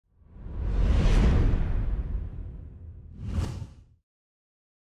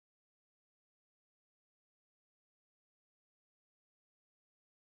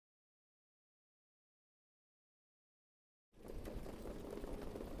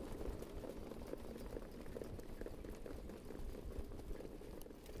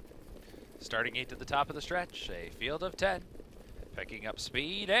Starting 8 to the top of the stretch, a field of 10. Picking up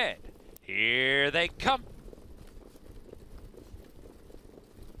speed, and here they come.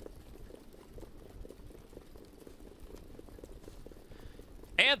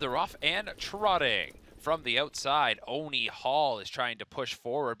 And they're off and trotting. From the outside, Oni Hall is trying to push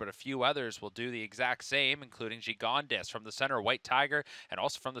forward, but a few others will do the exact same, including Gigondis. From the center, White Tiger, and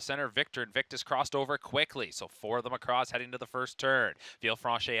also from the center, Victor. Invictus crossed over quickly, so 4 of them across heading to the first turn.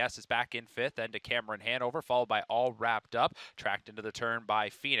 Villefranche is back in 5th, then to Cameron Hanover, followed by All Wrapped Up, tracked into the turn by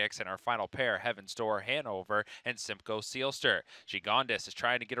Phoenix, and our final pair, Heaven's Door Hanover and Simcoe Sealster. Gigondis is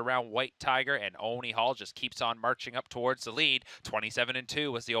trying to get around White Tiger, and Oni Hall just keeps on marching up towards the lead.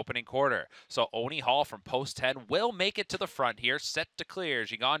 27-2 was the opening quarter. So Oni Hall from post 10 will make it to the front here, set to clear.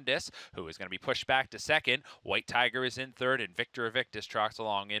 Gigondis, who is going to be pushed back to second. White Tiger is in third, and Victor Evictus trots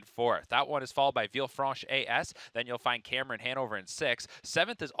along in fourth. That one is followed by Villefranche AS. Then you'll find Cameron Hanover in sixth.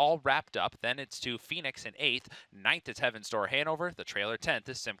 Seventh is All Wrapped Up. Then it's to Phoenix in eighth. Ninth is Heaven's Door Hanover. The trailer 10th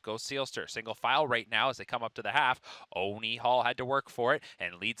is Simcoe Sealster. Single file right now as they come up to the half. Oni Hall had to work for it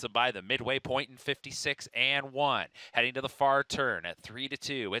and leads them by the midway point in 56-1. Heading to the far turn at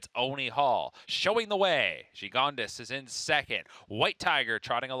 3-2. It's Oni Hall showing the way. Gigondis is in second. White Tiger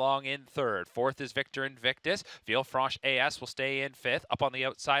trotting along in third. Fourth is Victor Invictus. Villefranche AS will stay in fifth. Up on the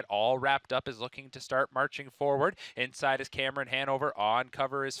outside, All Wrapped Up is looking to start marching forward. Inside is Cameron Hanover. On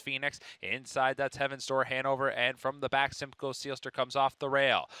cover is Phoenix. Inside, that's Heaven's Door Hanover. And from the back, Simcoe Sealster comes off the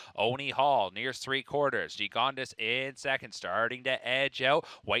rail. Oni Hall nears 3/4. Gigondis in second, starting to edge out.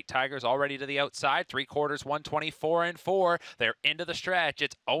 White Tiger's already to the outside. 3/4, 124-4. They're into the stretch.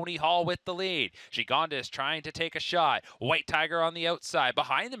 It's Oni Hall with the lead. Gigondis trying to take a shot. White Tiger on the outside.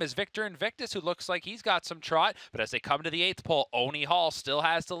 Behind them is Victor Invictus, who looks like he's got some trot. But as they come to the 8th pole, Oni Hall still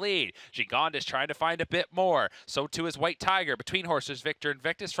has the lead. Gigondis trying to find a bit more. So too is White Tiger. Between horses, Victor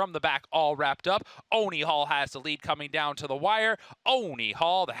Invictus. From the back, All Wrapped Up. Oni Hall has the lead coming down to the wire. Oni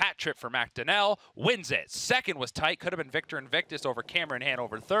Hall, the hat trick for McDonnell, wins it. Second was tight. Could have been Victor Invictus over Cameron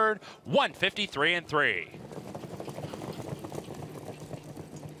Hanover third. 153-3.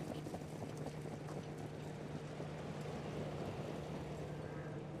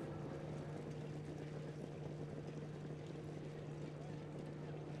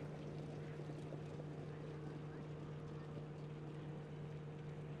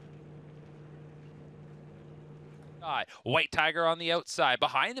 White Tiger on the outside.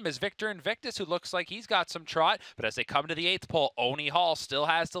 Behind them is Victor Invictus, who looks like he's got some trot. But as they come to the 8th pole, Oni Hall still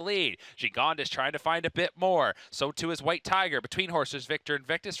has the lead. Gigondis trying to find a bit more. So too is White Tiger. Between horses, Victor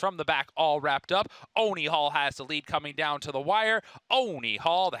Invictus. From the back, All Wrapped Up. Oni Hall has the lead coming down to the wire. Oni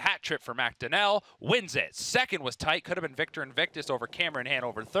Hall, the hat trick for McDonnell, wins it. Second was tight. Could have been Victor Invictus over Cameron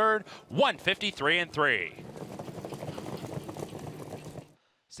Hanover third. 153-3.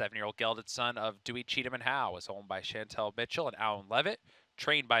 7-year-old gelded son of Dewey Cheatham and Howe is owned by Chantel Mitchell and Alan Levitt.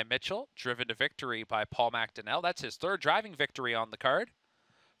 Trained by Mitchell, driven to victory by Paul McDonnell. That's his third driving victory on the card.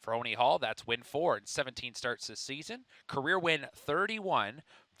 For Oni Hall, that's win 4 in 17 starts this season. Career win 31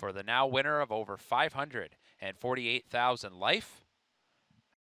 for the now winner of over $548,000 life.